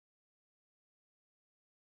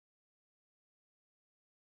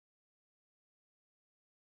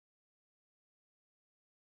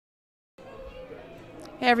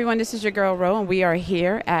Hey everyone, this is your girl Ro, and we are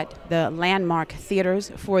here at the Landmark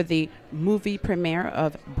Theaters for the movie premiere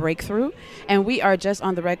of Breakthrough. And we are just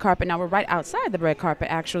on the red carpet. Now we're right outside the red carpet,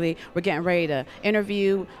 actually. We're getting ready to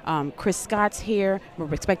interview Chris Scott's here.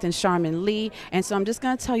 We're expecting Charmin Lee. And so I'm just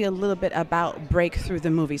going to tell you a little bit about Breakthrough,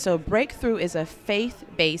 the movie. So Breakthrough is a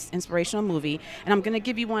faith-based inspirational movie. And I'm going to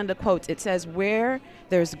give you one of the quotes. It says, "Where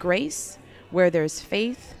there's grace, where there's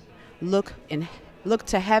faith, look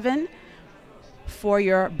to heaven for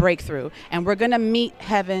your breakthrough." And we're going to meet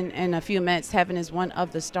Heaven in a few minutes. Heaven is one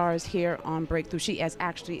of the stars here on Breakthrough. She is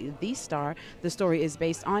actually the star. The story is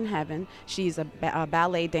based on Heaven. She's a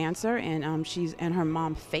ballet dancer, and she's and her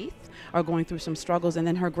mom Faith are going through some struggles, and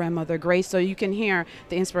then her grandmother Grace. So you can hear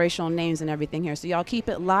the inspirational names and everything here. So y'all keep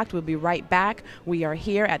it locked. We'll be right back. We are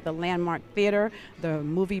here at the Landmark Theater, the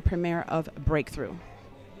movie premiere of Breakthrough.